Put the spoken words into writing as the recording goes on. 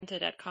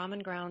presented at Common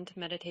Ground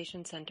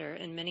Meditation Center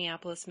in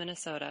Minneapolis,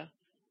 Minnesota,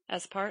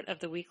 as part of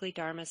the weekly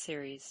Dharma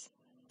series.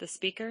 The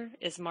speaker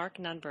is Mark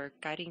Nunberg,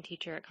 guiding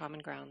teacher at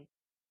Common Ground.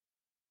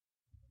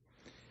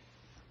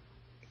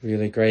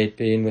 Really great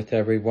being with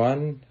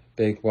everyone.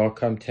 Big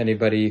welcome to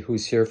anybody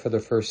who's here for the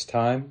first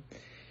time.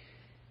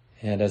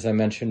 And as I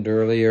mentioned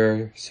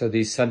earlier, so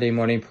these Sunday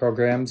morning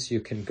programs, you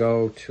can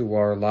go to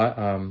our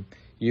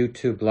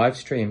YouTube live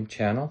stream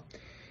channel,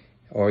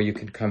 or you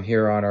can come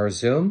here on our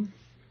Zoom,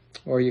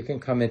 or you can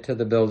come into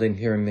the building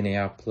here in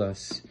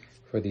Minneapolis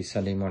for these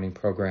Sunday morning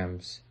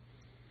programs.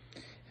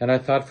 And I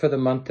thought for the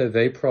month of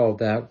April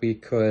that we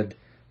could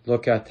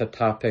look at the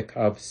topic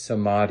of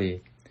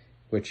Samadhi,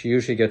 which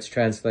usually gets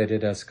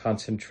translated as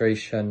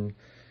concentration.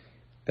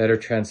 Better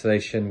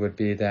translation would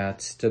be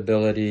that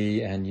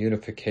stability and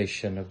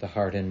unification of the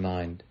heart and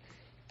mind,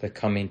 the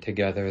coming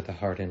together of the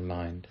heart and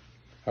mind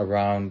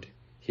around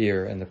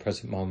here in the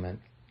present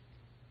moment.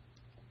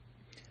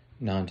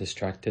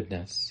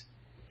 Non-distractedness.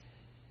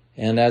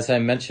 And as I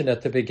mentioned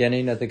at the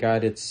beginning of the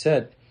guided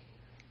sit,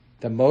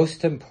 the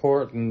most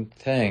important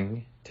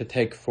thing to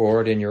take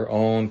forward in your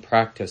own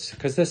practice,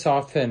 because this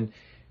often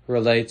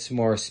relates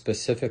more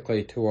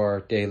specifically to our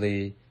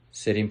daily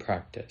sitting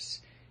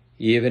practice,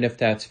 even if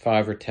that's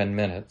 5 or 10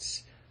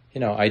 minutes,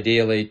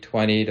 ideally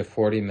 20 to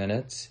 40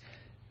 minutes,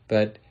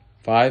 but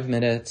 5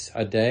 minutes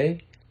a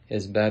day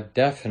is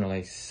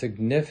definitely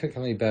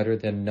significantly better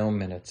than no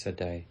minutes a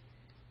day.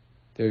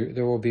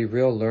 There will be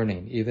real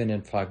learning, even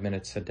in 5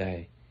 minutes a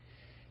day.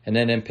 And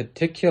then in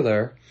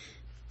particular,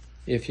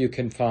 if you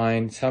can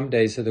find some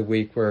days of the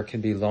week where it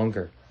can be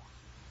longer.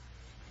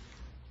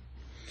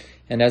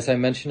 And as I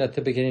mentioned at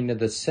the beginning of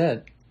the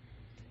sit,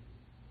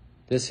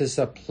 this is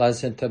a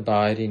pleasant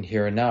abiding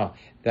here and now.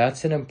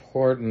 That's an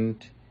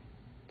important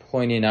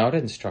pointing out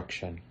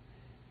instruction,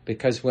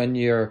 because when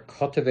you're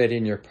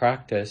cultivating your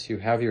practice, you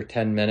have your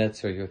 10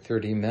 minutes or your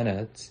 30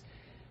 minutes,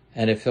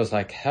 and it feels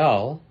like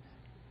hell.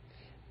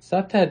 It's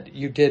not that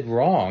you did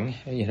wrong,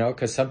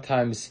 because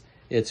sometimes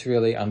it's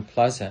really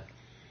unpleasant.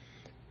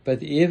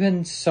 But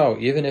even so,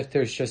 even if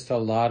there's just a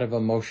lot of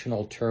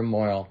emotional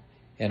turmoil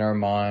in our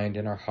mind,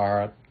 in our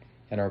heart,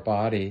 in our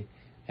body,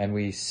 and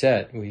we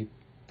sit, we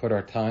put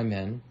our time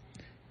in,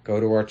 go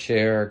to our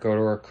chair, go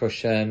to our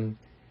cushion,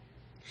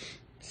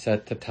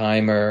 set the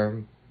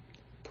timer,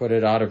 put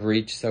it out of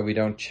reach so we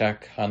don't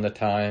check on the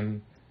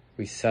time.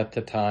 We set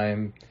the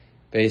time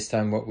based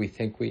on what we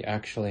think we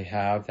actually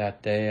have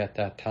that day at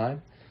that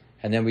time.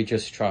 And then we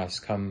just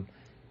trust, come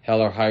hell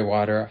or high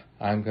water,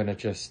 I'm going to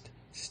just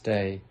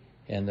stay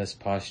in this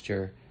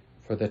posture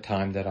for the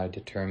time that I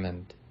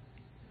determined.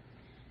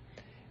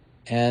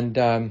 And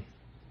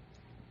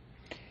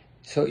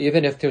so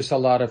even if there's a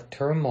lot of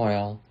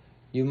turmoil,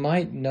 you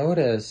might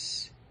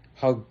notice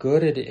how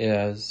good it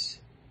is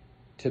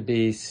to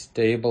be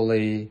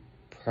stably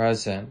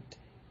present,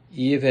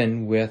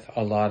 even with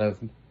a lot of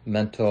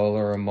mental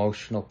or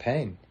emotional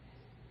pain.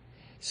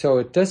 So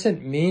it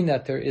doesn't mean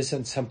that there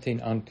isn't something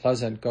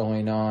unpleasant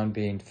going on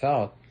being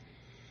felt.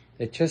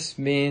 It just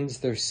means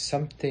there's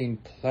something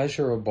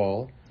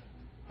pleasurable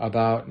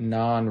about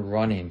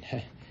non-running,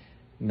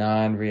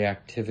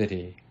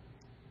 non-reactivity,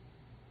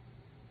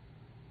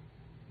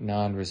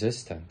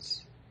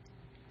 non-resistance.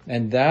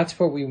 And that's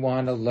what we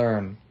want to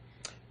learn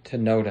to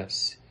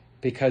notice,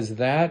 because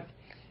that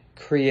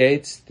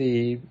creates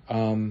the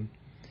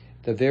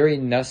very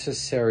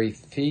necessary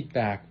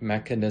feedback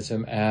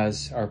mechanism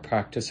as our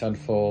practice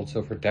unfolds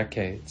over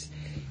decades.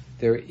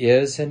 There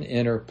is an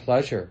inner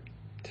pleasure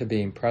to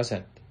being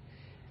present.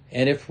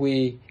 And if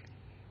we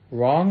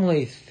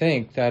wrongly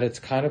think that it's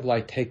kind of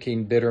like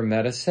taking bitter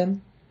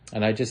medicine,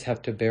 and I just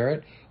have to bear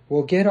it,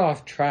 we'll get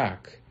off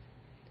track.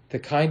 The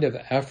kind of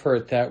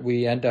effort that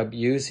we end up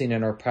using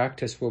in our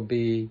practice will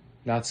be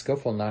not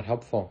skillful, not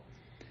helpful.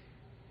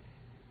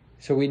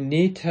 So we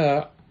need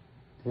to,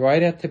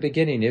 right at the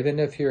beginning, even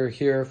if you're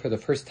here for the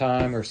first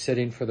time or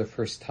sitting for the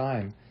first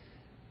time,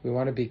 we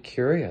want to be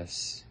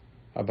curious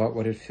about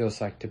what it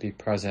feels like to be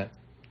present.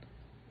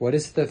 What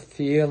is the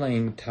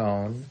feeling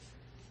tone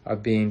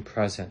of being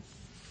present?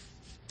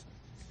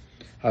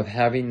 Of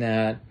having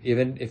that,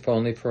 even if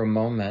only for a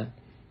moment,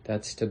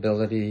 that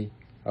stability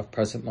of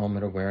present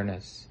moment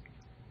awareness.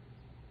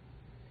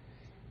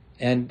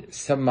 And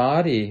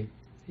samadhi,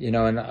 and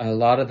a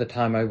lot of the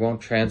time I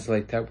won't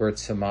translate that word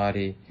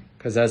samadhi,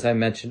 because as I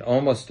mentioned,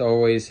 almost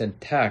always in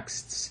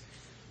texts,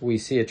 we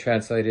see it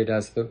translated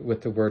as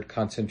with the word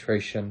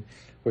concentration,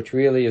 which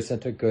really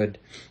isn't a good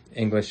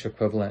English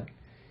equivalent.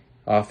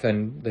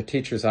 Often the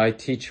teachers I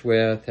teach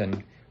with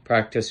and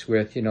practice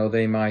with,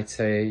 they might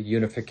say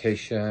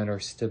unification or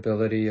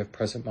stability of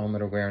present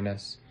moment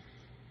awareness.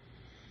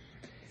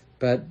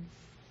 But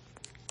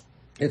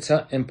it's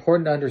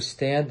important to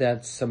understand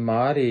that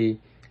samadhi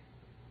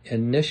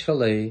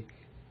initially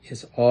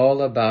is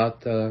all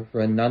about the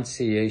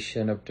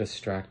renunciation of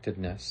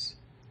distractedness.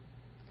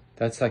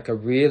 That's like a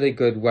really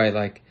good way,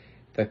 like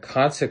the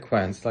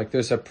consequence, like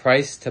there's a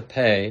price to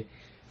pay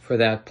for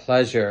that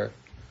pleasure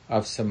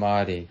of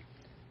samadhi.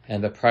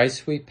 And the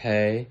price we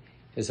pay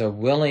is a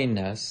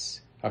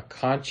willingness a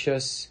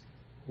conscious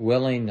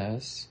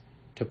willingness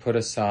to put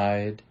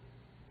aside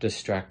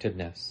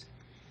distractedness.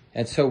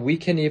 And so we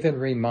can even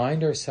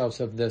remind ourselves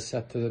of this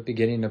at the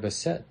beginning of a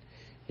sit.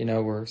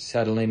 We're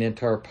settling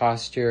into our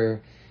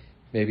posture.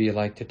 Maybe you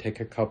like to take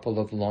a couple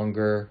of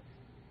longer,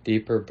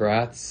 deeper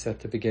breaths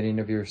at the beginning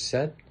of your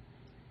sit.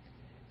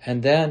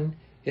 And then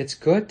it's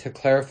good to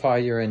clarify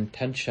your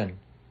intention,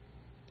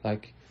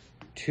 like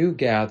to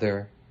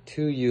gather,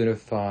 to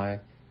unify,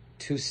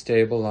 to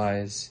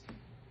stabilize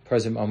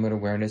present moment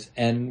awareness,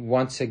 and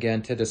once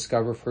again to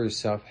discover for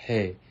yourself,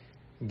 hey,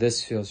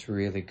 this feels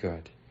really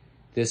good.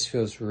 This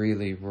feels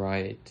really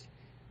right.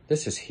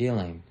 This is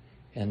healing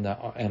in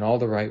all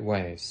the right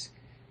ways,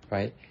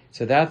 right?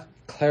 So that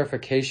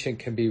clarification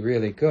can be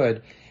really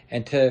good.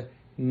 And to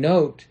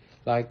note,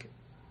 like,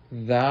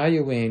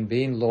 valuing,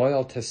 being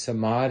loyal to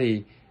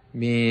Samadhi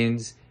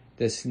means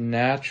this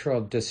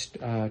natural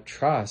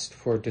trust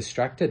for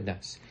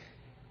distractedness.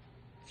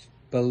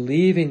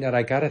 Believing that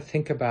I got to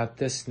think about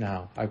this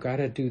now. I've got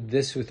to do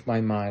this with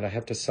my mind. I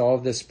have to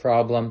solve this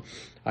problem.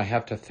 I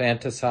have to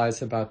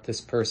fantasize about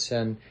this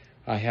person.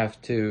 I have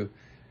to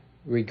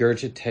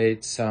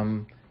regurgitate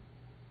some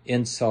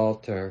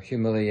insult or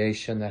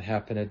humiliation that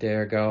happened a day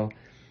ago.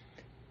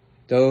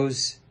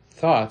 Those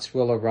thoughts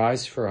will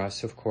arise for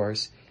us, of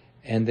course,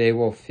 and they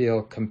will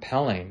feel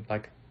compelling.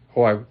 Like,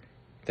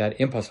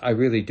 that impulse, I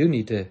really do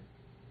need to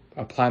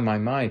apply my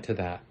mind to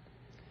that.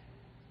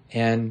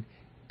 And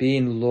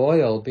being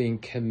loyal, being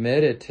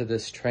committed to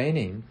this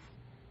training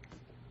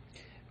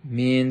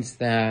means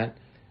that,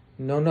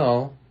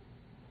 no,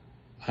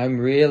 I'm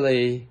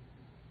really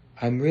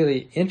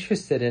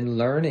interested in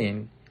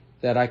learning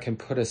that I can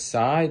put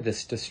aside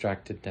this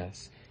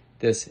distractedness,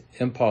 this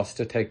impulse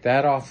to take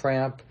that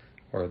off-ramp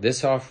or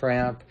this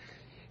off-ramp,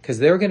 because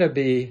there are going to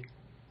be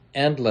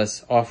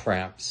endless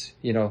off-ramps,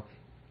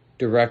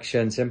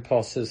 directions,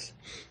 impulses,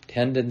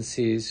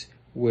 tendencies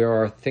where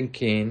our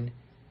thinking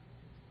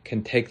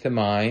can take the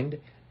mind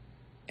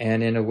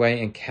and in a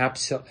way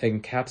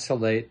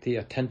encapsulate the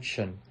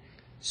attention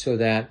so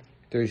that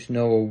there's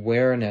no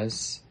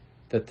awareness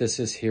that this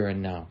is here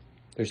and now.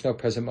 There's no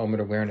present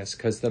moment awareness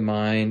because the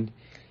mind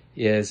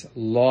is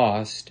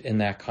lost in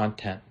that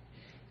content.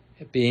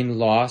 Being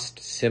lost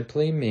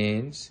simply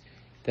means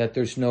that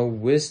there's no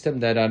wisdom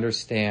that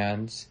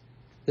understands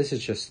this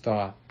is just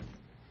thought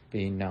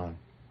being known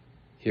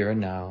here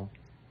and now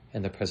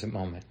in the present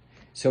moment.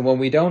 So when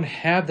we don't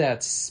have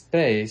that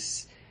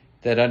space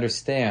that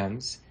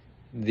understands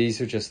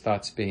these are just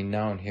thoughts being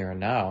known here and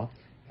now,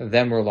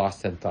 then we're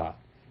lost in thought.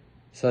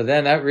 So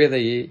then that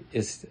really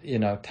is,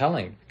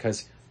 telling,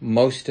 because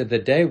most of the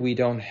day we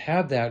don't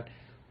have that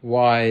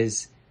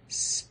wise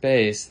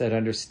space that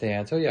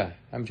understands, oh yeah,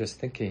 I'm just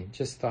thinking,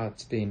 just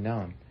thoughts being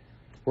known.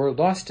 We're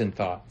lost in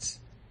thoughts.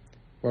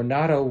 We're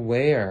not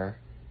aware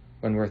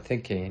when we're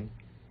thinking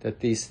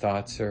that these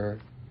thoughts are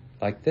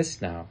like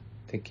this now.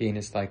 Thinking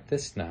is like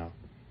this now.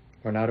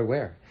 We're not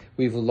aware.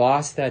 We've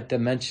lost that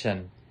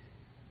dimension,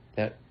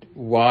 that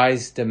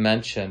wise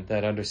dimension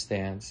that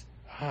understands,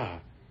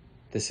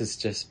 this is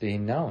just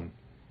being known.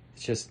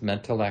 It's just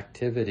mental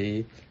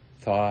activity,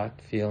 thought,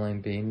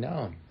 feeling being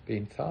known,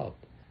 being felt.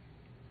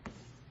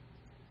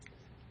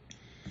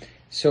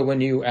 So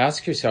when you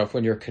ask yourself,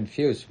 when you're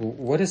confused,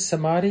 what is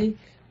Samadhi?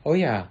 Oh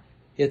yeah,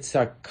 it's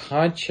a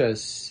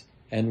conscious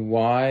and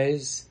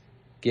wise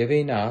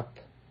giving up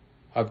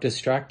of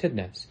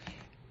distractedness.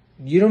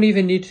 You don't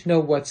even need to know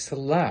what's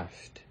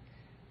left.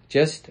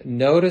 Just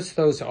notice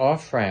those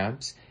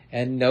off-ramps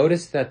and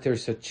notice that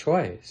there's a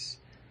choice.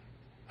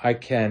 I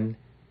can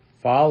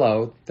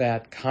follow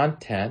that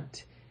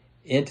content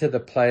into the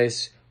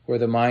place where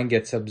the mind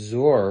gets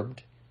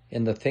absorbed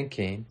in the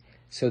thinking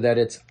so that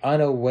it's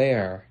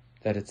unaware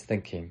that it's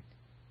thinking.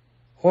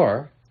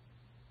 Or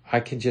I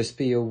can just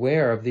be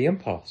aware of the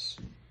impulse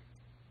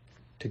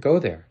to go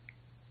there.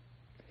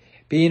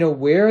 Being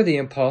aware of the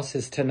impulse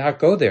is to not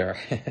go there.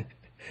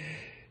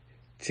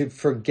 To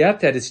forget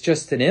that it's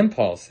just an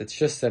impulse, it's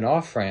just an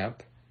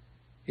off-ramp,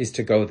 is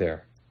to go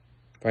there,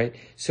 right?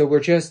 So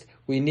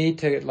we need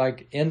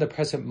to, in the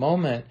present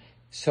moment,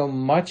 so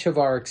much of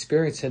our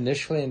experience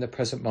initially in the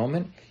present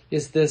moment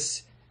is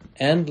this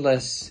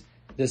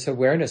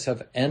awareness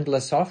of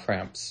endless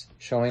off-ramps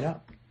showing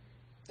up.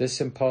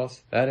 This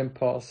impulse, that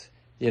impulse,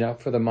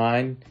 for the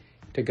mind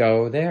to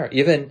go there.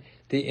 Even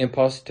the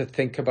impulse to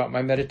think about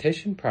my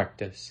meditation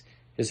practice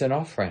is an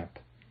off-ramp,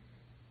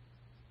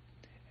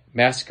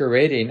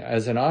 masquerading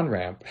as an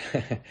on-ramp.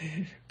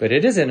 But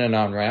it isn't an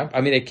on-ramp.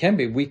 I mean, it can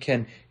be. We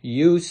can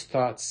use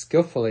thoughts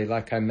skillfully,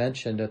 like I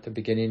mentioned at the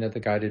beginning of the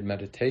guided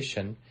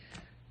meditation,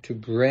 to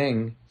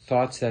bring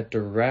thoughts that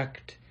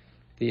direct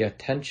the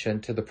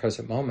attention to the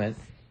present moment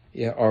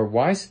are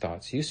wise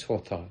thoughts, useful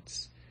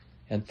thoughts.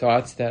 And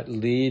thoughts that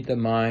lead the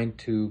mind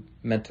to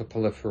mental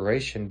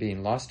proliferation,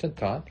 being lost in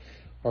thought,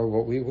 are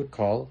what we would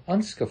call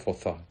unskillful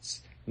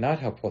thoughts, not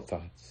helpful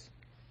thoughts.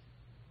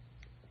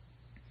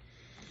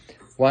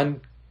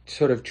 One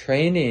sort of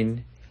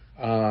training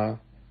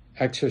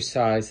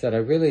exercise that I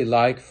really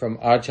like from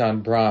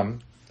Ajahn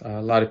Brahm,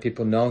 a lot of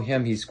people know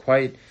him, he's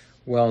quite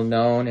well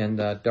known in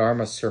the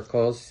Dharma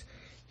circles.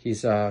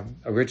 He's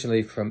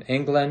originally from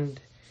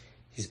England.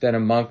 He's been a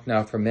monk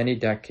now for many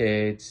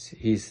decades.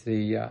 He's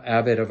the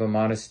abbot of a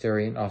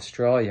monastery in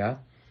Australia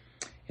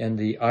in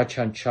the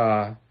Ajahn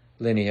Chah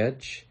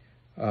lineage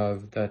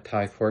of the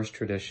Thai forest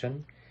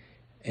tradition,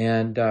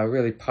 and a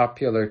really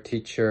popular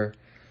teacher.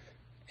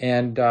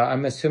 And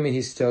I'm assuming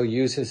he still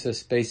uses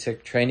this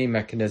basic training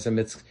mechanism.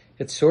 It's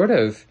sort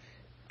of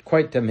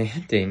quite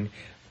demanding,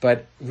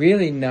 but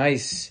really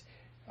nice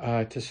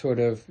to sort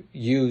of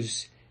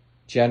use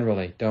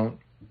generally. Don't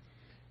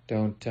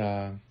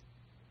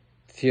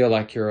feel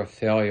like you're a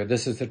failure.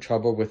 This is the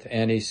trouble with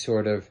any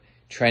sort of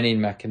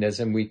training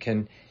mechanism. We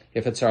can,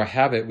 if it's our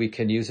habit, we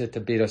can use it to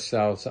beat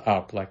ourselves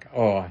up. Like,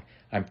 oh,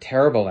 I'm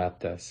terrible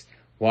at this.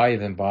 Why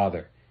even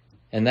bother?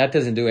 And that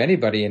doesn't do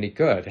anybody any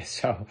good.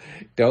 So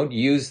don't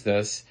use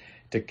this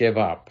to give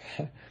up.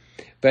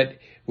 But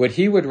what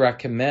he would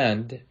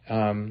recommend,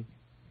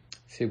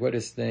 what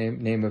is the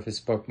name of his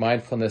book?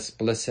 Mindfulness,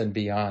 Bliss, and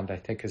Beyond, I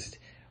think is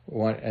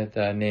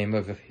the name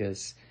of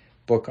his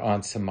book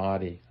on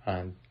Samadhi,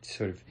 on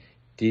sort of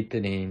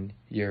deepening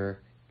your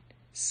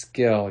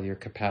skill, your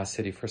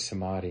capacity for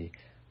Samadhi.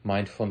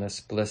 Mindfulness,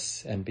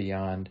 Bliss, and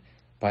Beyond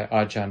by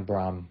Ajahn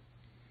Brahm.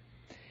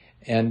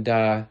 And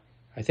I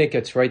think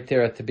it's right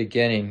there at the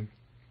beginning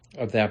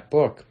of that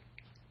book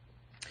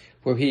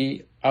where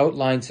he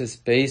outlines this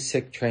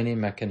basic training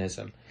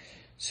mechanism.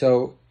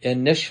 So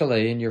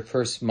initially, in your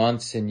first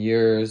months and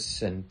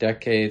years and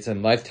decades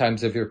and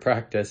lifetimes of your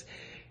practice,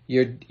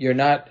 you're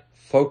not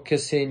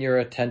focusing your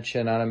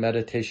attention on a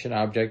meditation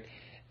object,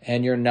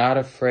 and you're not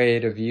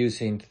afraid of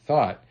using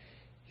thought.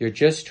 You're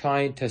just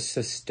trying to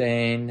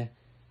sustain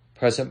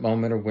present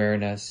moment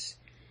awareness,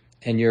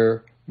 and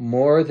you're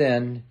more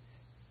than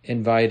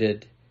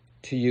invited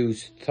to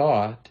use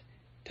thought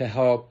to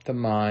help the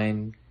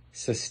mind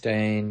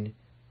sustain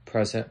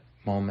present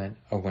moment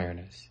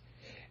awareness.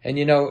 And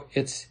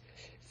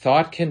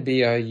thought can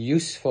be a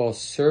useful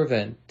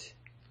servant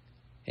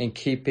in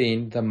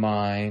keeping the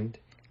mind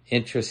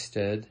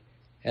interested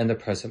in the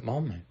present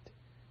moment.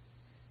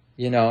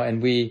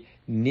 And we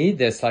need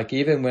this, like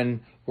even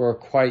when we're a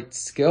quite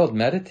skilled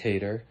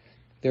meditator,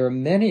 there are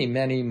many,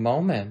 many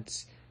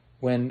moments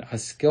when a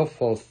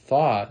skillful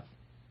thought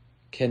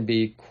can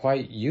be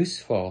quite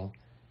useful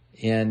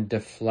in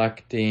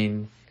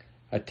deflecting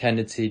a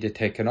tendency to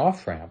take an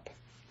off-ramp.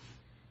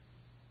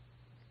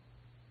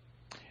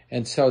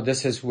 And so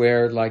this is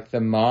where the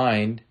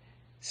mind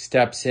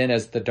steps in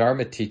as the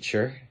Dharma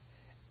teacher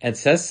and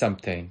says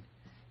something,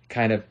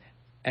 kind of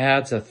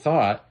adds a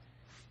thought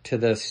to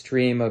the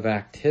stream of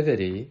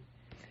activity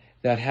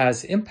that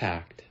has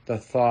impact. The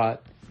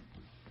thought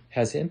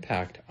has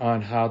impact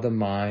on how the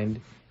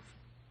mind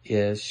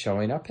is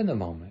showing up in the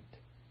moment.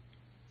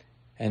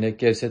 And it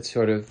gives it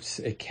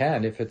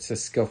if it's a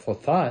skillful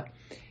thought,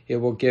 it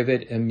will give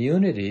it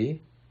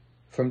immunity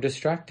from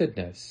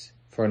distractedness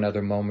for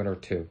another moment or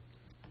two.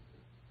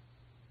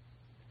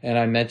 And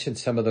I mentioned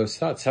some of those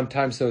thoughts.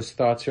 Sometimes those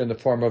thoughts are in the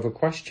form of a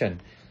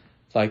question,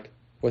 like,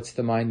 what's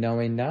the mind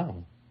knowing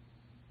now?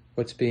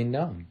 What's being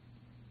known?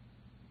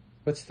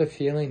 What's the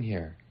feeling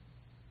here?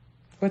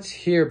 What's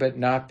here but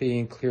not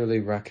being clearly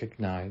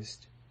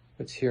recognized?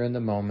 What's here in the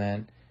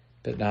moment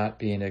but not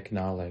being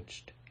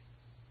acknowledged?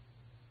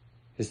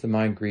 Is the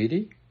mind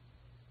greedy?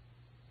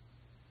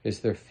 Is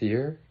there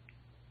fear?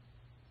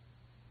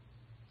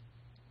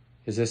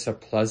 Is this a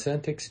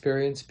pleasant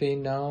experience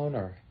being known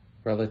or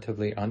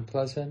relatively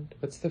unpleasant?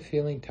 What's the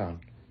feeling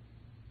tone?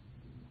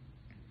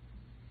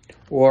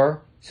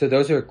 So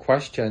those are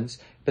questions,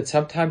 but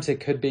sometimes it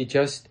could be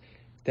just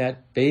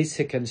that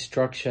basic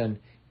instruction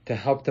to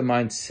help the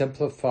mind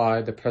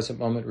simplify the present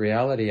moment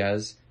reality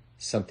as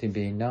something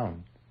being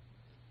known.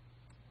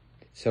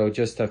 So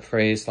just a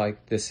phrase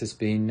like, this is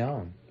being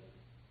known.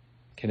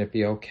 Can it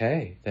be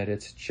okay that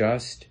it's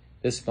just,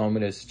 this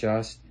moment is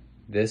just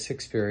this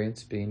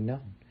experience being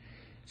known?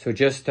 So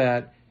just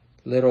that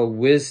little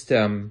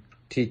wisdom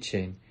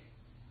teaching.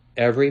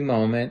 Every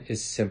moment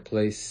is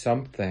simply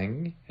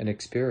something, an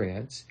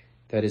experience,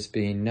 that is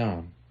being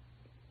known.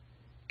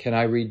 Can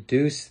I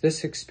reduce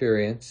this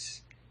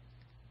experience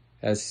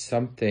as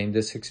something,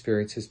 this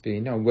experience is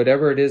being known?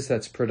 Whatever it is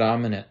that's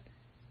predominant,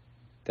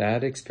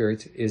 that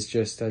experience is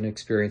just an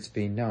experience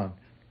being known,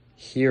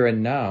 here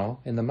and now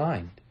in the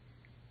mind.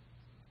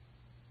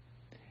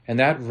 And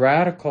that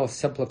radical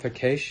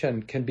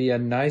simplification can be a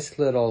nice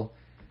little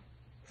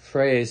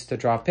phrase to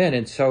drop in.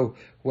 And so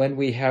when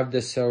we have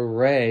this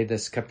array,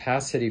 this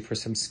capacity for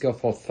some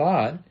skillful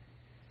thought,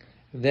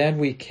 then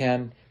we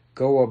can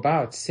go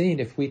about seeing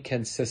if we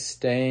can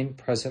sustain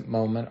present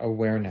moment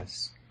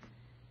awareness.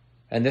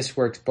 And this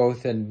works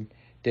both in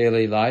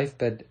daily life,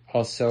 but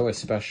also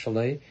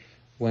especially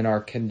when our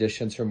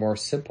conditions are more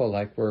simple,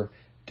 like we're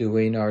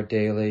doing our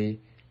daily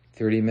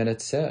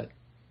 30-minute sit.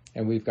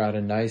 And we've got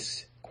a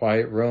nice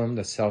quiet room,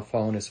 the cell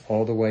phone is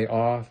all the way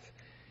off,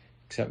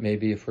 except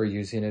maybe if we're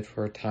using it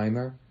for a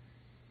timer.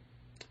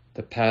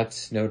 The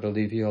pets know to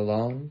leave you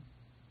alone.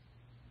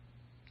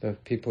 The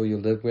people you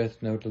live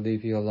with know to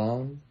leave you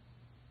alone.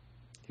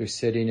 You're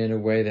sitting in a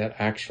way that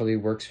actually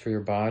works for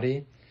your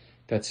body,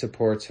 that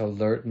supports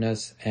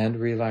alertness and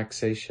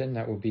relaxation.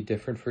 That will be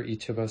different for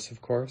each of us,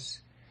 of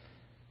course.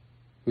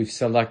 We've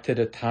selected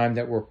a time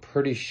that we're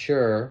pretty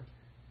sure,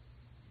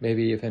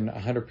 maybe even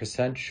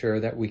 100%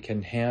 sure, that we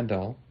can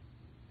handle,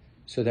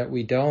 so that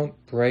we don't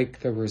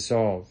break the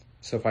resolve.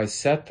 So if I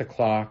set the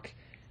clock,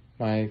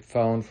 my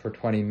phone, for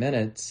 20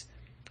 minutes,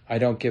 I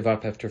don't give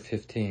up after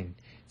 15.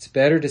 It's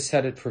better to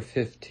set it for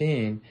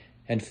 15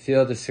 and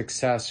feel the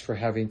success for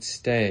having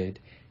stayed,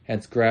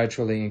 and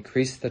gradually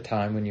increase the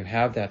time when you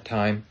have that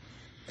time,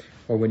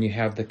 or when you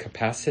have the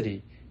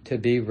capacity to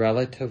be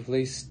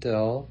relatively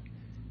still,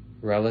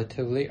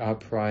 relatively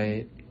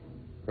upright,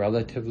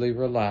 relatively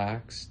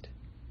relaxed,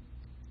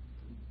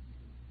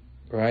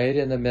 right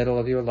in the middle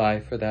of your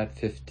life for that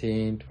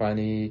 15,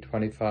 20,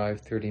 25,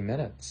 30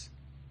 minutes,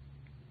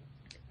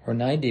 or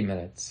 90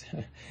 minutes,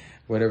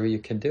 whatever you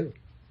can do.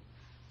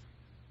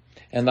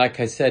 And like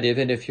I said,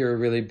 even if you're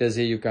really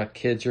busy, you've got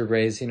kids you're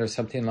raising or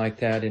something like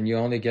that, and you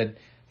only get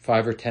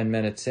 5 or 10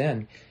 minutes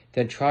in,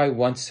 then try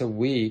once a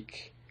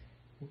week,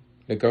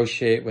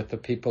 negotiate with the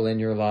people in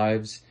your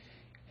lives,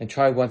 and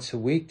try once a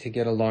week to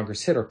get a longer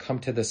sit, or come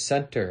to the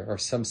center or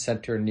some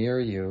center near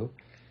you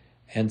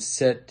and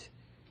sit,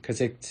 because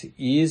it's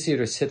easier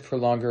to sit for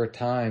longer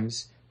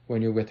times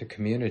when you're with a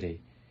community.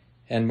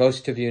 And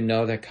most of you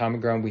know that Common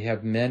Ground, we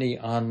have many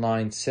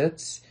online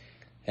sits,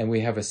 and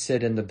we have a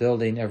sit in the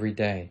building every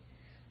day.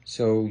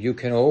 So you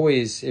can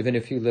always, even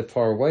if you live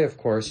far away, of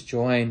course,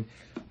 join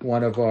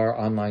one of our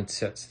online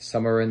sits.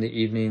 Some are in the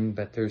evening,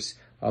 but there's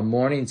a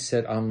morning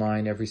sit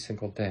online every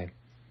single day.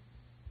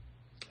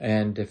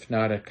 And if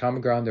not at Common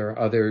Ground, there are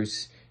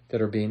others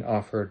that are being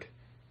offered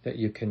that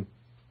you can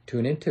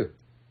tune into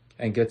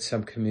and get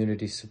some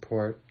community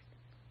support.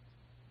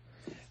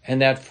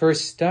 And that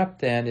first step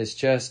then is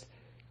just,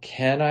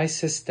 can I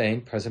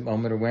sustain present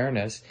moment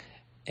awareness?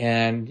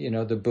 And,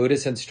 the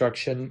Buddha's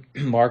instruction,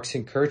 Mark's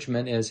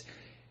encouragement is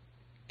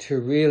to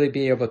really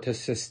be able to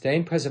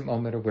sustain present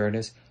moment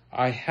awareness.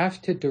 I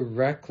have to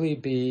directly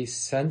be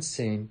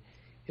sensing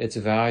its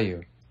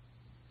value,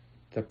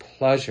 the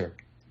pleasure,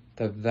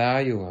 the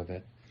value of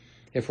it.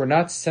 If we're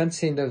not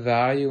sensing the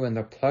value and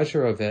the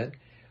pleasure of it,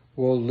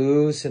 we'll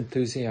lose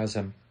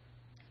enthusiasm.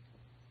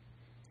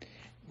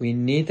 We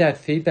need that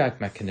feedback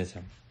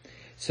mechanism.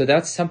 So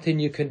that's something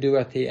you can do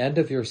at the end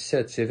of your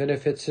sits, even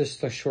if it's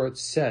just a short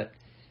sit.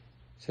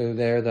 So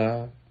there,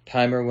 the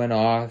timer went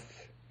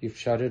off, you've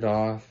shut it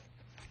off.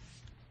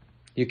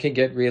 You can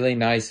get really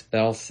nice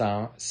bell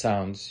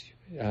sounds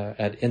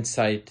at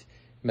Insight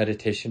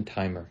Meditation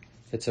Timer.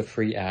 It's a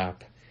free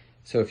app.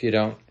 So if you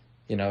don't,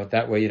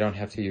 that way you don't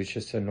have to use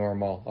just a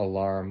normal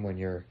alarm when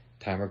your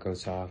timer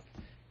goes off.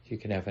 You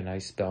can have a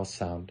nice bell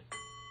sound.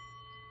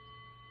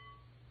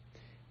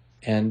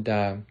 And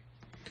then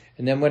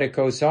when it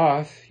goes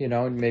off,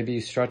 and maybe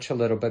you stretch a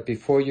little, but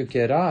before you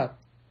get up,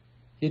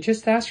 you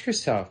just ask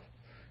yourself,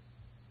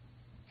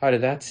 how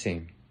did that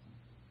seem?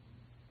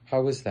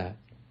 How was that?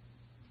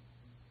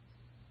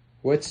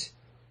 What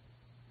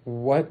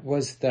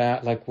was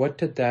that? Like, what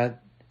did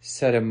that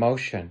set in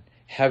motion?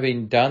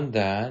 Having done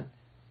that,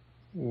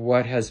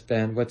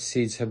 what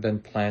seeds have been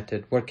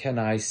planted? What can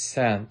I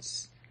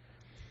sense?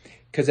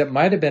 Because it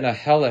might have been a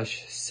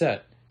hellish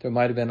sit. There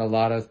might have been a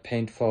lot of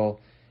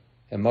painful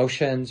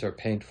emotions or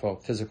painful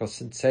physical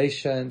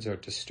sensations or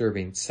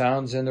disturbing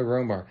sounds in the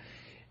room or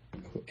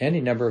any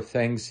number of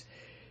things.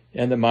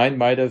 And the mind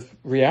might have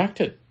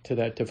reacted to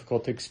that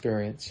difficult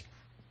experience.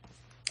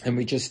 And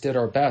we just did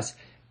our best.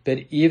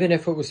 But even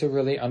if it was a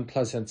really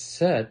unpleasant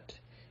sit,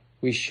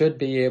 we should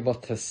be able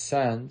to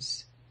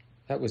sense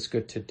that was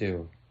good to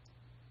do.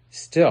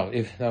 Still,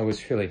 even though it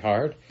was really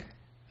hard,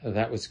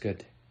 that was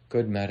good.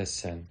 Good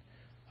medicine.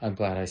 I'm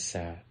glad I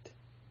sat.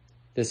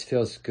 This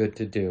feels good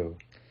to do.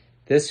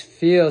 This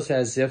feels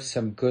as if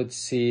some good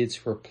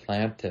seeds were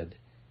planted,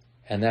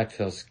 and that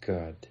feels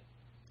good.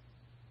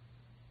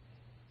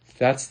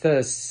 That's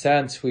the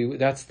sense,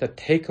 that's the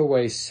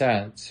takeaway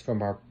sense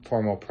from our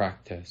formal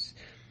practice.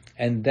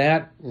 And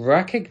that,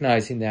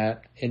 recognizing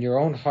that in your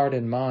own heart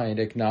and mind,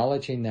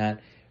 acknowledging that,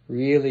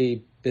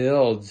 really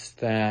builds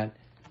that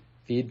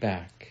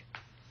feedback.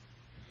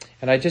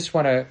 And I just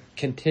want to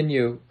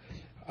continue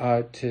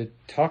to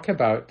talk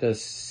about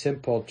this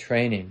simple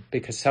training,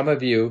 because some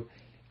of you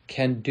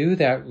can do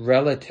that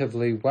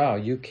relatively well.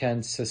 You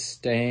can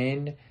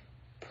sustain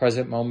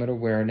present moment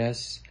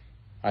awareness.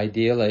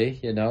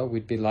 Ideally,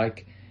 we'd be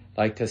like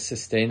to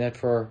sustain it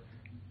for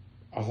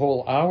a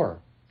whole hour,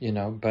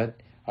 but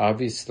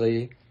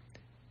obviously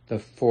the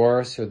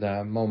force or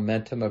the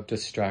momentum of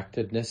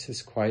distractedness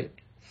is quite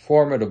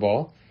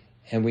formidable,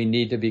 and we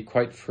need to be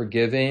quite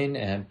forgiving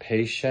and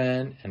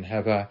patient and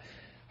have a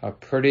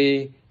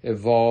pretty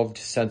evolved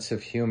sense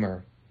of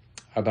humor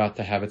about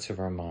the habits of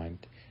our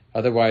mind.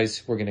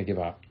 Otherwise, we're going to give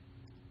up.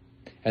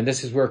 And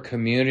this is where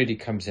community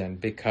comes in,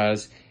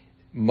 because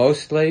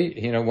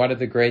mostly, one of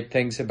the great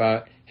things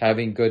about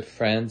having good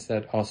friends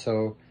that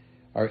also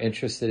are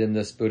interested in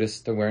this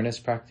Buddhist awareness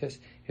practice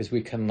is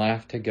we can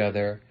laugh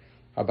together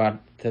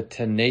about the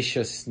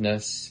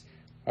tenaciousness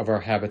of our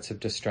habits of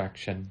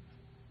distraction,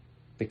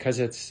 because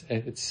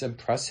it's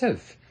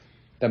impressive.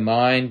 The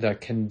mind, the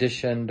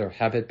conditioned or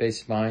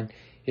habit-based mind,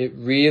 it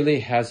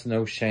really has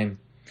no shame.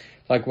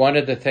 Like one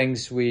of the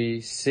things we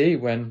see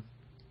when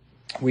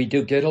we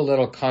do get a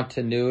little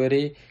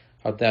continuity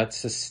of that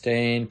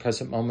sustained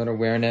present moment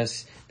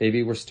awareness,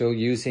 maybe we're still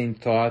using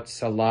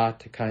thoughts a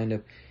lot to kind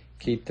of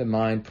keep the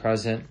mind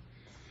present,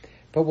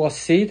 but we'll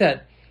see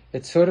that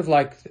it's sort of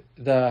like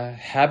the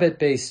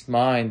habit-based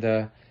mind,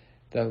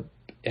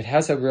 it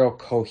has a real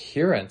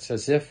coherence,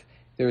 as if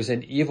there's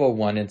an evil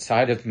one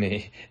inside of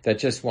me that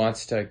just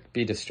wants to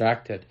be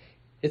distracted.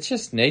 It's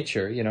just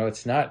nature,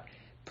 it's not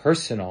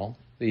personal,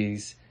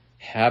 these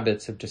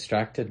habits of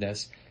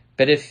distractedness,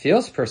 but it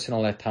feels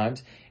personal at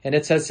times, and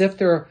it's as if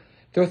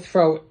they'll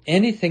throw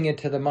anything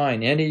into the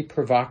mind, any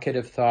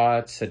provocative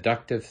thought,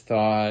 seductive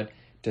thought,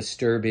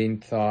 disturbing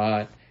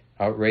thought,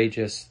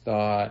 outrageous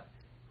thought,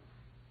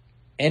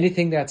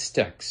 anything that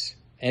sticks,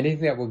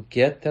 anything that will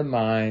get the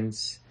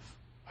mind's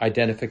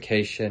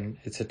identification,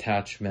 its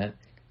attachment,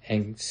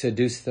 and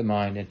seduce the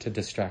mind into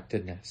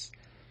distractedness.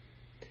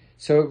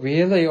 So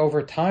really,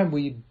 over time,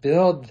 we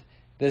build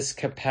this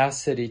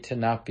capacity to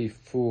not be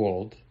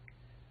fooled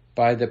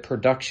by the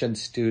production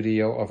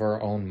studio of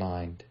our own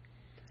mind.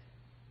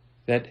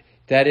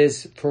 That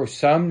is, for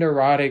some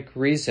neurotic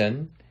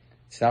reason,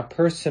 it's not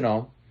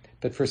personal,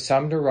 but for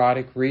some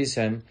neurotic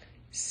reason,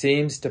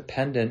 seems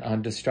dependent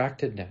on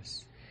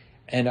distractedness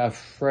and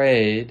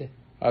afraid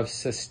of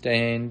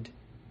sustained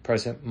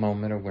present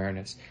moment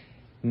awareness.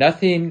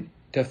 Nothing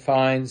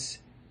defines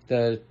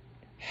the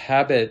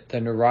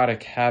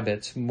neurotic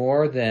habits,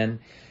 more than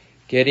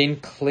getting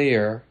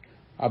clear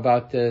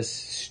about this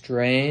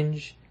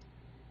strange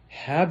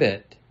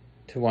habit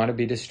to want to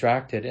be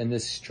distracted and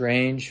this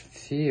strange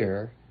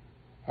fear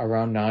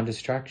around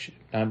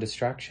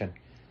non-distraction.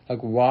 Like,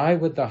 why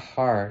would the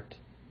heart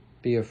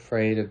be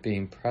afraid of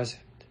being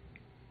present?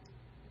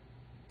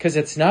 Because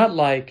it's not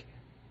like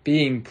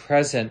being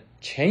present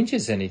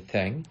changes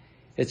anything.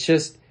 It's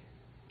just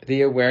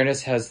the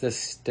awareness has this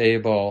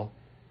stable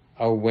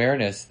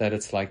awareness that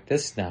it's like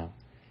this now.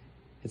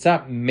 It's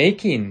not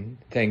making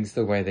things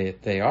the way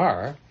they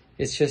are.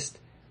 It's just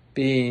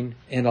being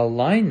in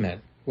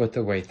alignment with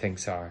the way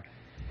things are.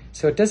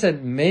 So it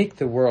doesn't make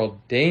the world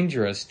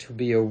dangerous to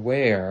be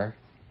aware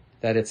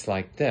that it's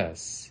like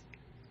this.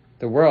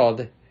 The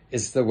world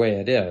is the way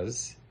it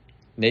is.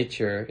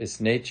 Nature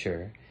is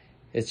nature.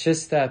 It's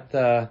just that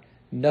the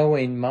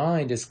knowing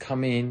mind is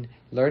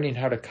learning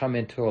how to come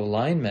into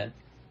alignment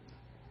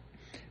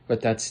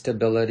with that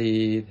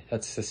stability,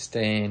 that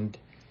sustained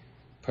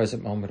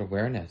present moment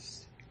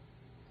awareness.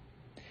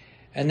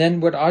 And then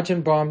what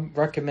Ajahn Brahm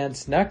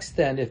recommends next,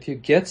 then, if you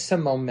get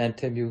some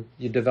momentum,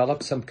 you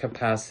develop some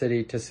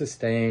capacity to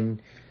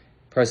sustain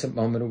present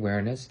moment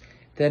awareness,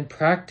 then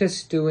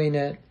practice doing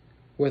it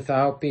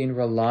without being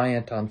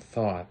reliant on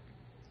thought.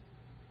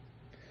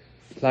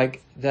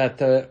 Like that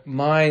the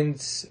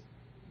mind's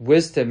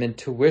wisdom,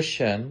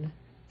 intuition,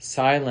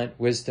 silent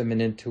wisdom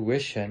and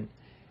intuition,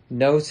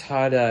 knows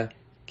how to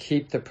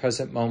keep the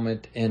present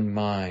moment in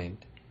mind.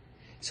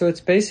 So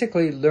it's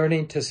basically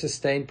learning to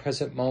sustain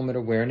present moment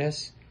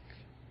awareness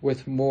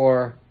with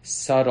more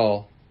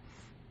subtle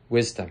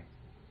wisdom.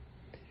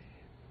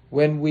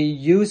 When we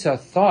use a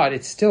thought,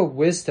 it's still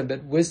wisdom,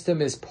 but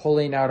wisdom is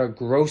pulling out a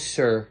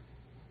grosser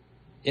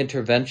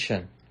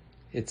intervention.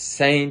 It's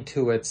saying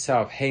to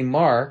itself, hey,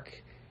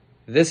 Mark,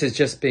 this is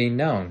just being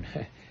known,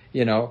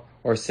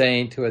 or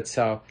saying to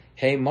itself,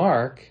 hey,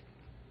 Mark,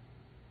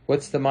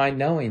 what's the mind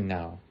knowing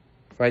now?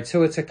 Right?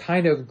 So it's a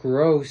kind of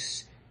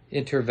gross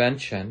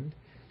intervention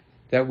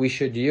that we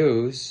should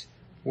use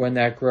when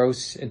that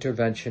gross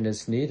intervention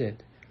is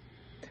needed.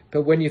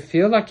 But when you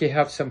feel like you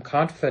have some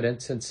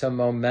confidence and some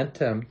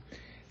momentum,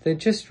 then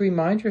just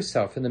remind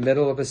yourself in the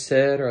middle of a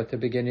sit or at the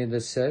beginning of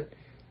the sit,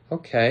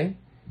 okay,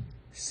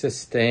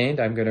 sustained,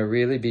 I'm going to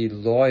really be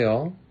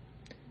loyal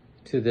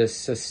to this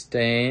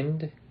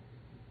sustained,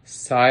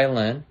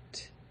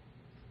 silent,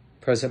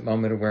 present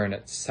moment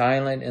awareness.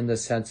 Silent in the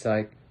sense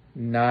like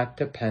not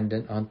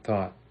dependent on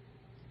thought.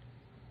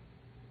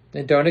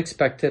 And don't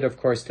expect it, of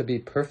course, to be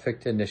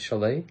perfect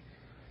initially,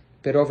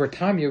 but over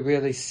time you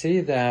really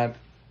see that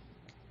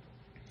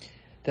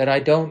I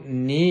don't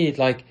need,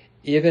 like,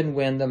 even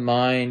when the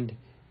mind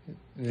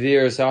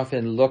veers off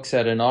and looks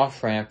at an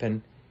off-ramp,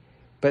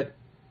 but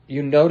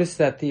you notice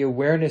that the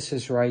awareness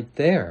is right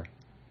there.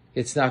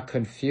 It's not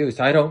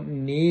confused. I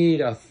don't need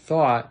a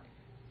thought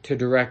to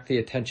direct the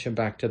attention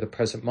back to the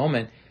present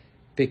moment,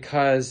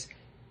 because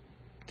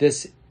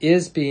this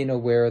is being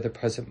aware of the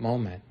present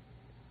moment.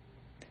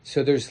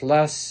 So there's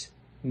less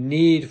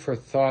need for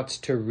thoughts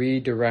to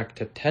redirect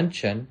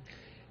attention,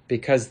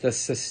 because the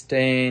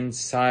sustained,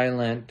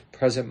 silent,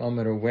 present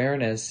moment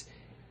awareness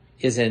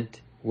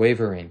isn't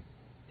wavering.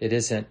 It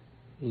isn't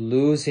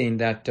losing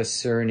that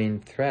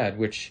discerning thread,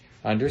 which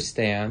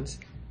understands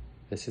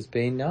this is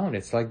being known.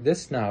 It's like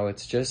this now.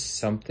 It's just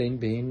something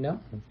being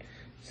known.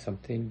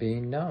 Something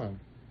being known.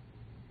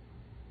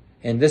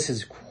 And this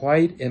is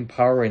quite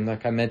empowering.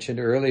 Like I mentioned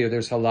earlier,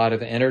 there's a lot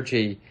of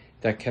energy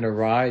that can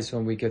arise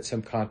when we get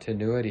some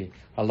continuity,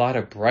 a lot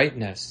of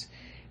brightness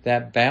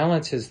that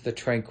balances the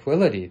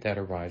tranquility that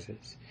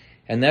arises.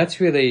 And that's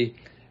really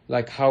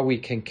like how we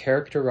can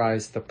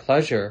characterize the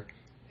pleasure.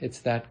 It's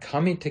that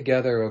coming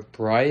together of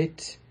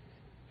bright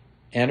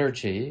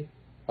energy,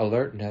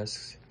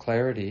 alertness,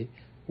 clarity,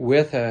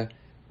 with a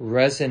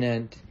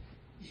resonant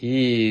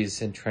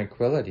ease and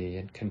tranquility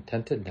and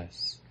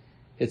contentedness.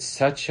 It's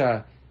such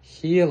a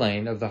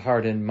healing of the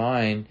heart and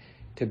mind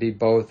to be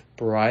both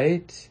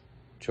bright,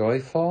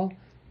 joyful,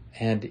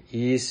 and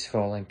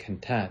easeful and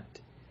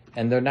content.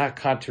 And they're not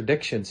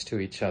contradictions to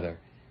each other.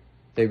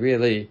 They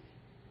really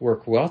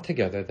work well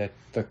together, that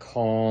the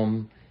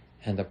calm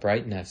and the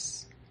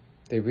brightness.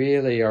 They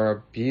really are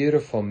a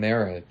beautiful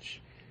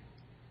marriage.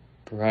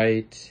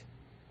 Bright,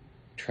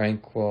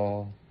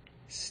 tranquil,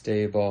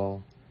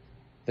 stable.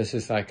 This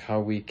is like how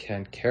we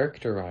can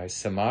characterize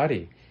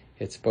Samadhi.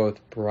 It's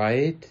both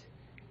bright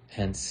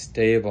and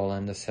stable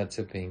in the sense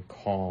of being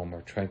calm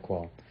or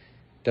tranquil.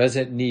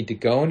 Doesn't need to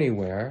go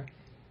anywhere,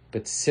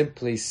 but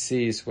simply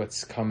sees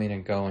what's coming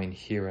and going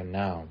here and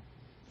now.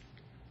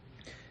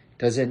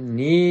 Doesn't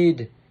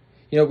need,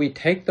 we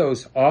take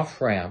those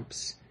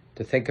off-ramps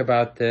to think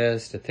about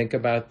this, to think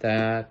about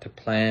that, to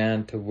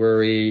plan, to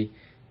worry,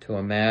 to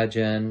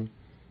imagine.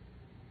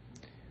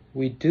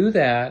 We do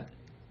that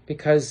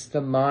because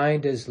the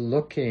mind is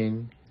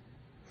looking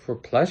for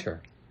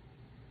pleasure.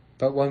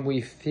 But when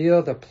we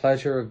feel the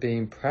pleasure of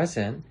being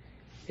present,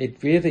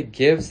 it really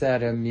gives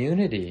that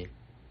immunity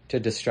to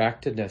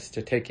distractedness,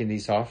 to taking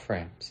these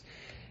off-ramps.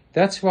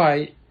 That's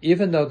why,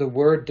 even though the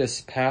word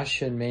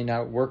dispassion may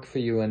not work for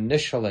you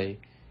initially,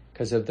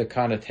 because of the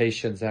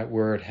connotations that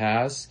word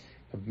has,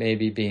 of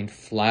maybe being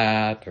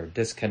flat or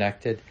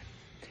disconnected,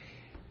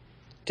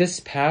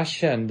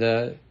 dispassion,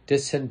 the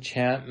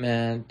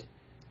disenchantment,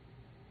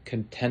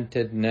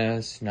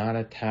 contentedness,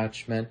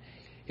 non-attachment,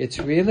 it's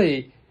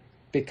really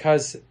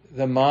because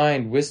the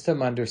mind,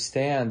 wisdom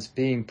understands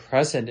being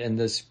present in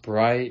this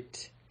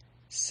bright,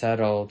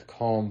 settled,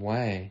 calm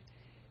way.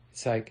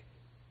 It's like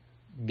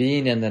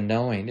being in the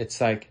knowing.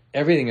 It's like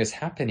everything is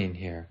happening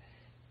here.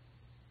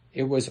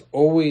 It was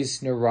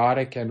always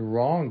neurotic and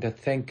wrong to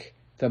think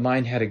the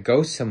mind had to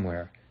go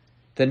somewhere.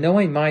 The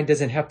knowing mind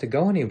doesn't have to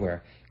go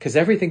anywhere because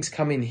everything's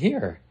coming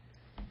here.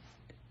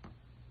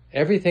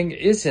 Everything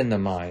is in the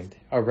mind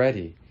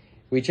already.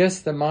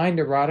 The mind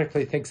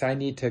neurotically thinks I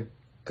need to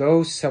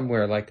go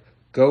somewhere, like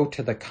go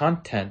to the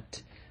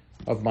content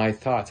of my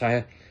thoughts.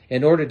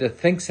 In order to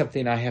think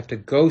something, I have to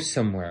go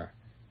somewhere.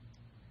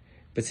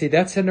 But see,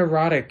 that's a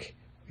neurotic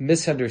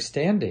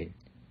misunderstanding.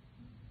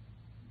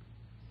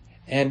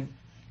 And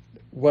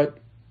what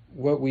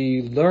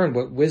we learn,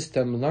 what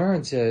wisdom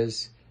learns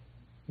is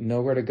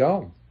nowhere to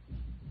go.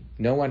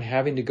 No one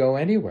having to go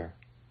anywhere.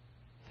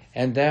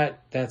 And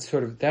that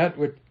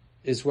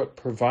is what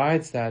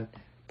provides that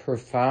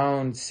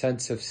profound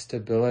sense of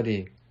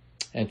stability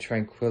and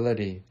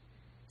tranquility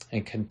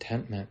and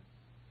contentment.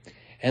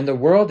 And the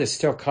world is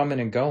still coming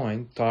and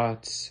going,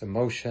 thoughts,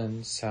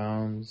 emotions,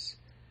 sounds.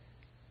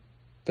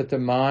 But the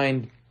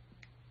mind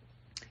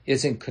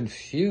isn't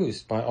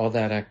confused by all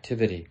that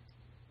activity.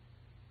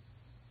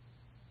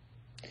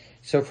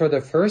 So for the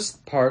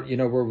first part,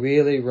 we're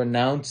really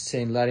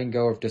renouncing letting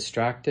go of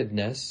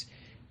distractedness.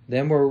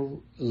 Then we're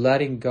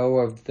letting go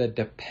of the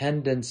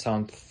dependence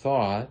on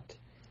thought,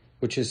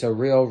 which is a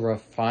real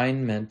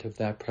refinement of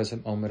that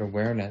present moment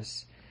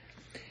awareness.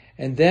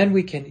 And then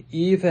we can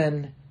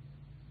even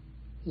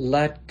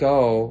let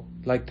go,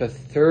 like the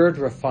third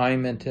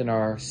refinement in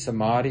our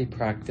Samadhi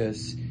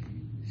practice,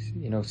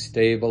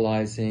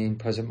 stabilizing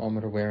present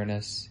moment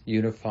awareness,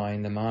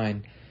 unifying the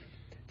mind.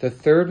 The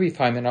third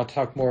refinement, I'll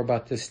talk more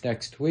about this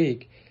next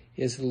week,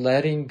 is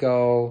letting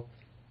go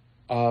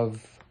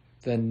of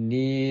the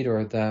need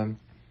or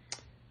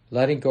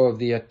letting go of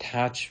the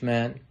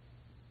attachment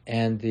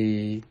and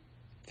the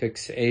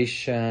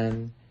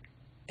fixation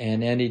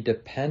and any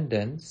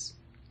dependence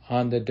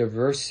on the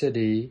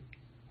diversity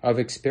of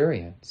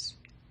experience.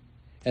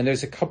 And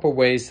there's a couple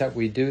ways that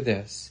we do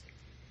this.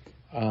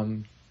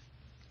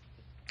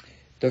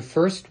 The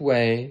first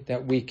way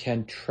that we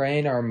can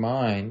train our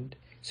mind,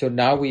 so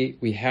now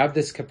we have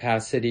this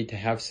capacity to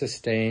have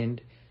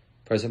sustained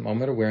present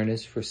moment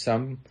awareness for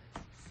some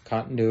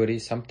continuity,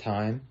 some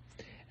time,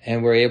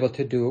 and we're able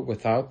to do it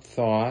without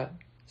thought,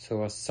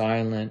 so a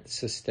silent,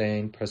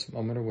 sustained present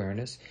moment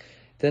awareness.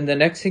 Then the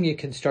next thing you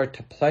can start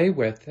to play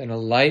with in a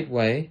light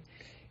way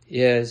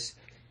is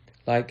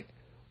like,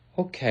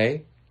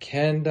 okay,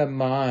 can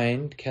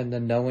the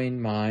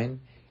knowing mind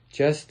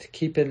just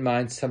keep in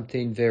mind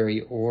something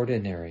very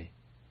ordinary?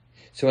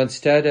 So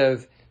instead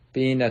of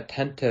being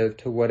attentive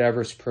to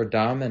whatever's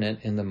predominant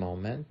in the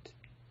moment,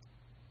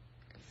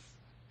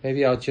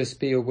 maybe I'll just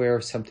be aware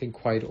of something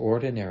quite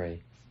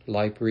ordinary,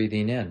 like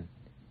breathing in.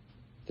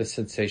 The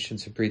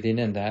sensations of breathing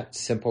in, that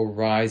simple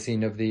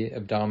rising of the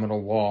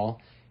abdominal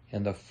wall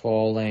and the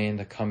falling,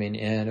 the coming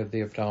in of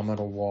the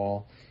abdominal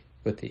wall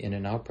with the in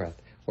and out breath.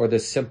 Or the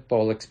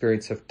simple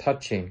experience of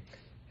touching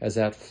as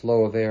that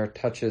flow of air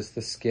touches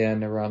the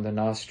skin around the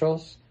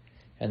nostrils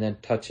and then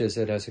touches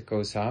it as it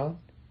goes out.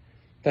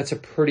 That's a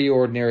pretty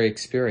ordinary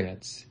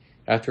experience.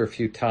 After a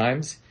few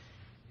times,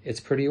 it's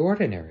pretty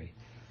ordinary.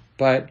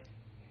 But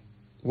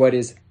what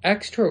is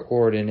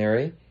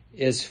extraordinary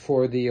is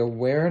for the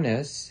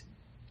awareness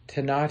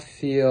to not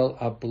feel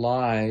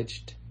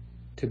obliged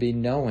to be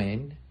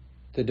knowing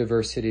the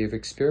diversity of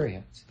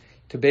experience.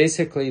 To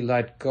basically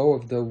let go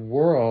of the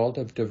world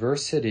of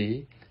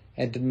diversity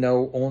and to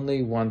know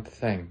only one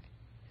thing.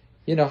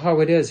 You know how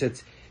it is.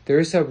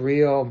 There's a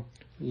real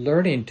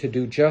learning to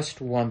do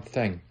just one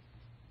thing.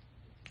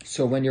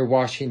 So when you're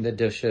washing the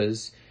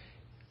dishes,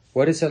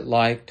 what is it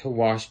like to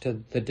wash the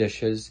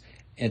dishes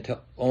and to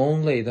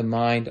the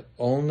mind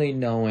only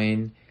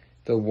knowing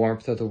the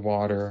warmth of the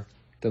water,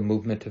 the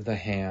movement of the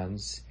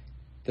hands,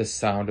 the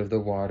sound of the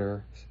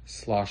water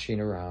sloshing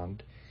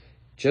around,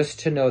 just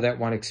to know that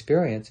one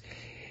experience?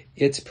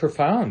 It's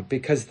profound,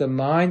 because the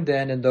mind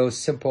then in those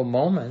simple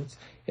moments,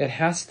 it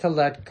has to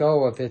let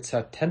go of its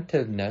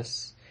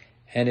attentiveness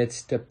and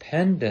its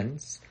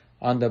dependence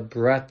on the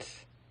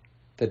breadth,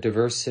 the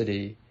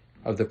diversity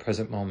of the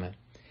present moment.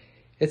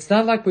 It's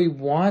not like we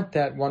want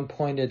that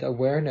one-pointed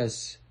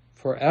awareness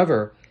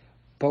forever,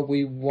 but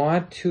we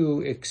want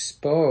to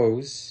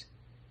expose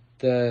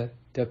the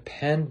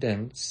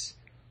dependence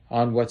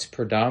on what's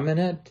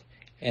predominant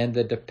and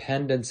the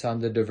dependence on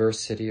the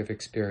diversity of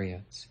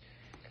experience.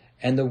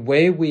 And the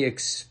way we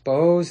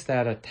expose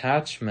that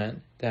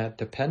attachment, that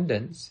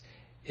dependence,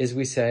 is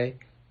we say,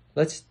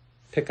 let's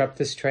pick up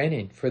this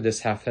training for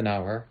this half an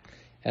hour,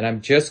 and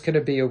I'm just going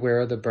to be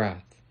aware of the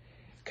breath.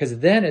 Because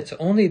then, it's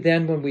only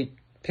then when we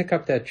pick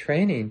up that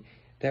training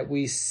that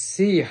we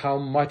see how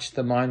much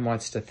the mind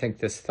wants to think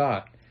this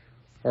thought,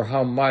 or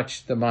how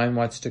much the mind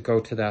wants to go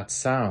to that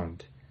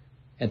sound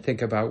and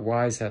think about,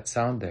 why is that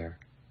sound there?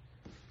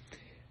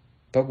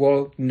 But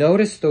we'll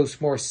notice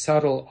those more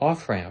subtle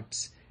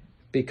off-ramps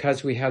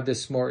because we have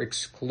this more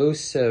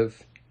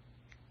exclusive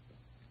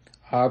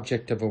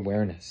object of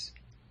awareness.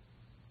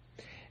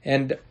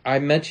 And I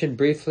mentioned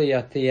briefly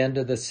at the end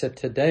of the sit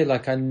today,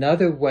 like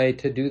another way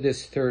to do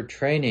this third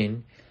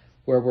training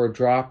where we're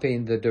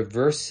dropping the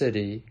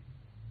diversity,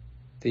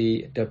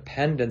 the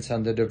dependence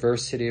on the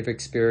diversity of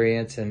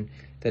experience and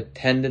the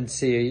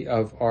tendency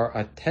of our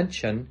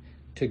attention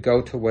to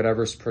go to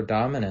whatever's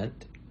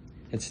predominant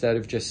instead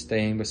of just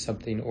staying with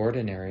something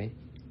ordinary.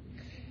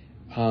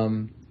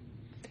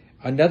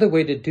 Another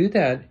way to do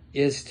that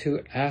is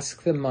to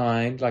ask the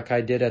mind, like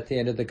I did at the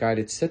end of the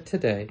guided sit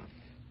today,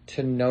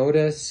 to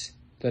notice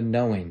the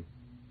knowing.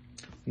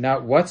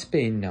 Not what's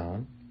being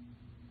known,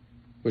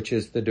 which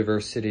is the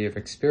diversity of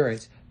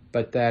experience,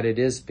 but that it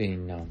is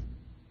being known.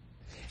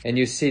 And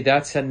you see,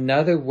 that's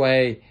another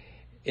way.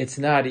 It's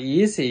not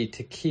easy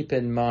to keep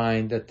in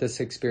mind that this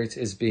experience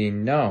is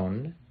being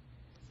known,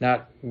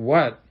 not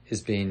what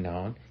is being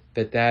known,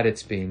 but that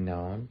it's being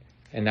known.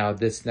 And now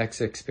this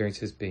next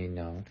experience is being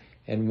known.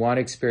 And one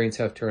experience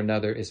after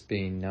another is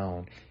being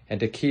known. And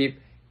to keep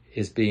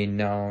is being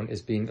known,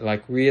 is being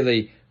like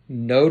really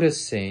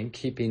noticing,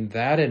 keeping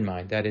that in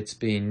mind, that it's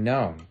being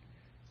known,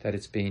 that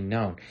it's being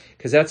known.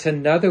 Because that's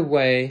another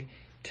way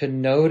to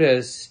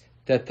notice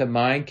that the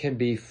mind can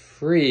be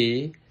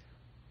free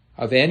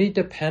of any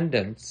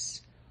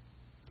dependence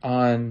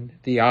on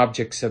the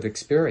objects of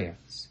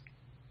experience.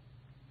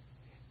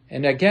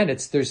 And again,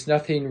 there's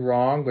nothing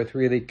wrong with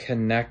really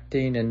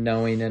connecting and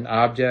knowing an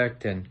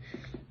object and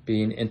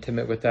being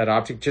intimate with that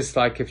object. Just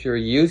like if you're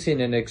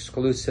using an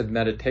exclusive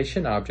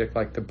meditation object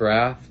like the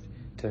breath,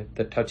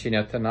 the touching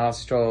at the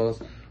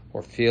nostrils,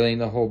 or feeling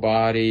the whole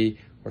body,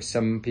 or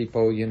some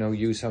people,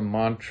 use a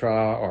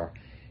mantra or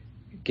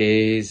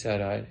gaze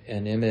at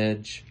an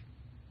image.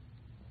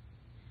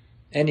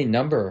 Any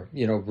number,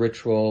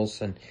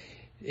 rituals, and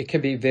it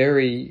can be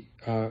very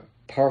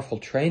powerful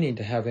training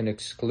to have an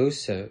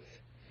exclusive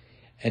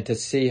and to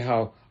see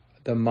how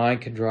the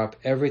mind can drop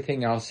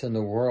everything else in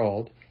the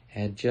world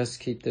and just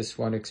keep this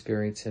one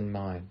experience in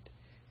mind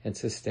and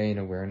sustain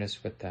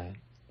awareness with that.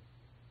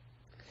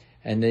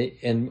 And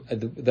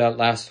that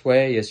last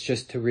way is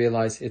just to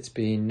realize it's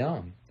being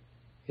known.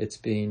 It's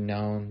being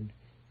known.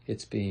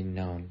 It's being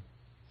known.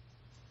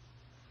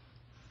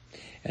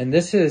 And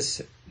this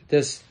is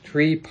this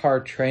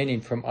 3-part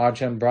training from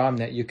Ajahn Brahm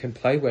that you can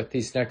play with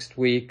these next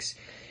weeks.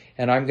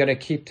 And I'm going to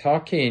keep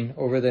talking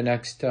over the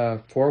next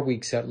 4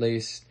 weeks at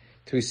least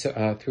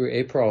through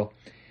April,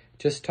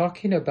 just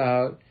talking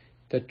about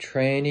the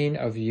training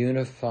of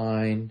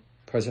unifying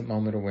present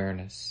moment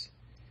awareness,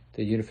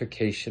 the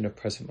unification of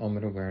present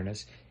moment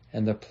awareness,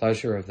 and the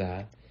pleasure of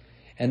that.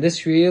 And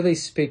this really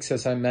speaks,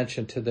 as I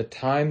mentioned, to the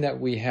time that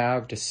we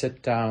have to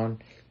sit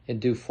down and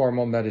do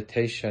formal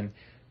meditation.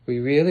 We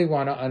really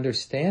want to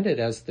understand it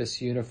as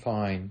this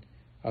unifying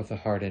of the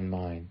heart and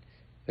mind,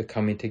 the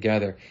coming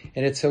together.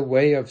 And it's a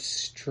way of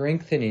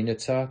strengthening.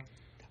 It's a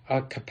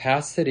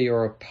capacity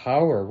or a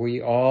power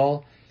we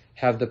all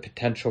have the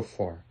potential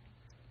for.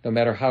 No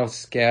matter how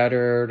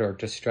scattered or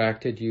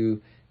distracted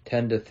you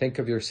tend to think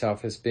of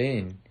yourself as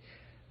being,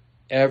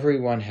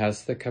 everyone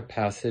has the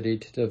capacity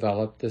to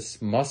develop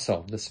this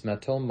muscle, this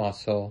mental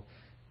muscle,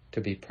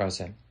 to be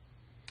present.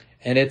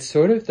 And it's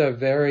sort of the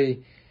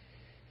very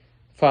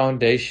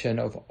foundation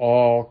of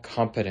all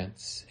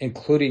competence,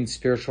 including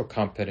spiritual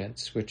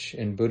competence, which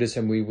in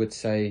Buddhism we would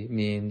say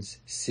means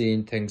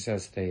seeing things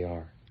as they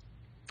are.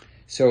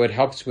 So it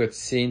helps with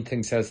seeing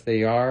things as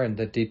they are and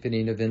the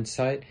deepening of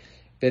insight,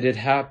 but it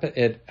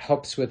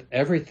helps with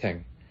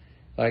everything.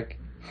 Like,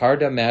 hard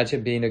to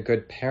imagine being a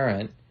good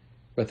parent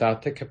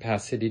without the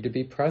capacity to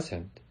be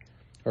present,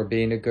 or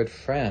being a good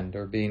friend,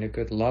 or being a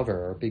good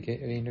lover, or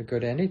being a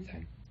good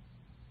anything.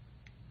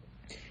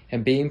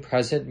 And being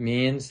present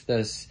means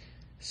this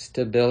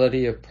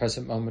stability of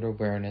present moment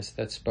awareness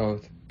that's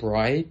both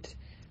bright,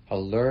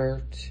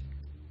 alert,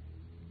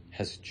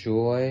 has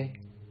joy,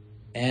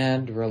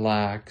 and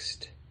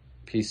relaxed,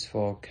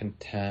 peaceful,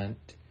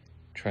 content,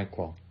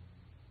 tranquil.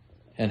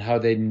 And how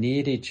they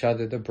need each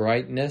other. The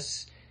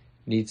brightness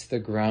needs the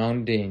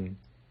grounding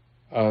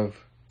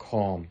of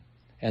calm.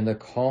 And the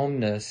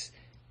calmness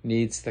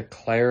needs the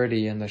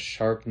clarity and the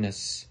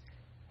sharpness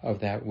of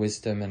that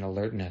wisdom and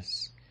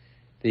alertness.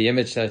 The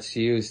image that's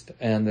used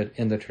in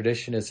the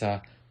tradition is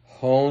a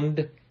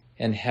honed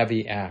and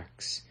heavy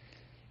axe.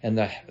 And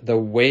the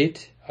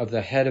weight of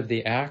the head of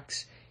the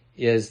axe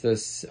is the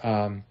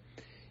simile,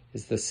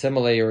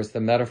 or is the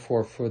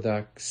metaphor for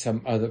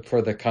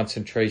the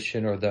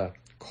concentration or the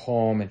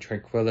calm and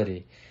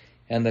tranquility.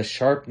 And the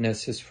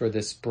sharpness is for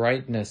this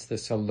brightness,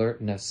 this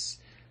alertness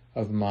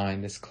of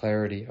mind, this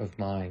clarity of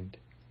mind.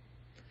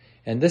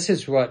 And this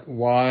is what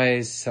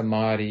wise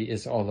samadhi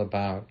is all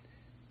about.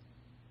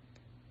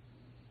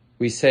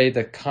 We say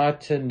the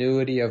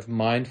continuity of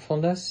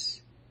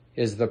mindfulness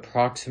is the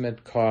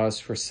proximate cause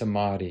for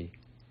samadhi.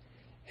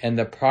 And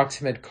the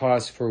proximate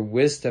cause for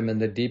wisdom and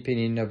the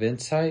deepening of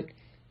insight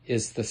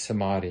is the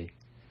samadhi.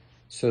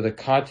 So the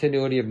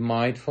continuity of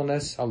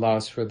mindfulness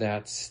allows for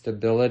that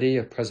stability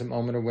of present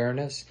moment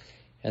awareness,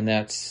 and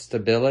that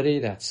stability,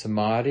 that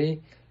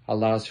samadhi,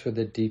 allows for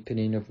the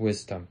deepening of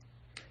wisdom.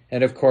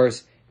 And of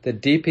course, the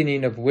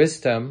deepening of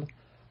wisdom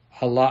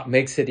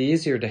makes it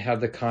easier to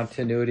have the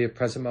continuity of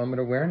present moment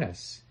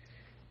awareness.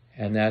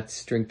 And that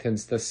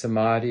strengthens the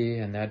samadhi,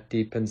 and that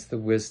deepens the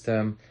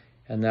wisdom,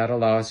 and that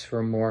allows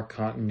for more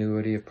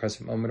continuity of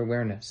present moment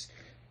awareness.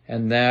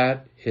 And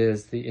that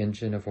is the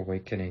engine of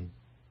awakening.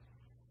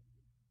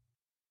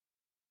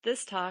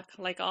 This talk,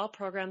 like all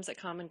programs at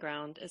Common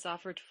Ground, is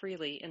offered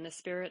freely in the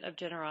spirit of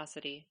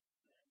generosity.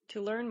 To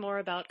learn more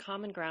about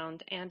Common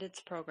Ground and its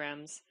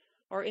programs,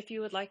 or if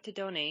you would like to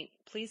donate,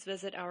 please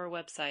visit our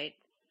website,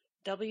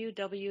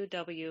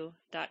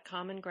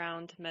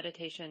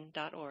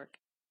 www.commongroundmeditation.org.